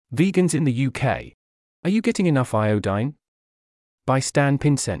Vegans in the UK. Are you getting enough iodine? By Stan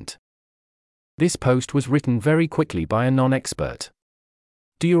Pinsent. This post was written very quickly by a non-expert.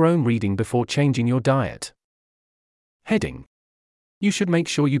 Do your own reading before changing your diet. Heading: You should make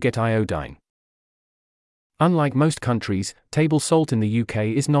sure you get iodine. Unlike most countries, table salt in the UK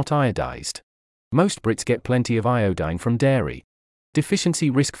is not iodized. Most Brits get plenty of iodine from dairy. Deficiency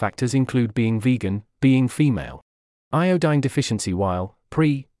risk factors include being vegan, being female. Iodine deficiency while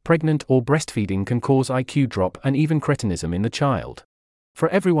pregnant or breastfeeding can cause IQ drop and even cretinism in the child. For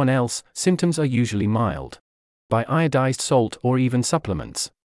everyone else, symptoms are usually mild. By iodized salt or even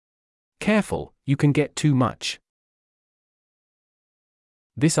supplements. Careful, you can get too much.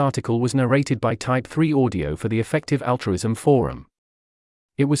 This article was narrated by Type 3 Audio for the Effective Altruism Forum.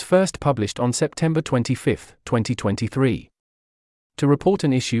 It was first published on September 25, 2023. To report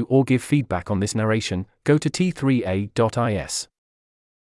an issue or give feedback on this narration, go to t3a.is.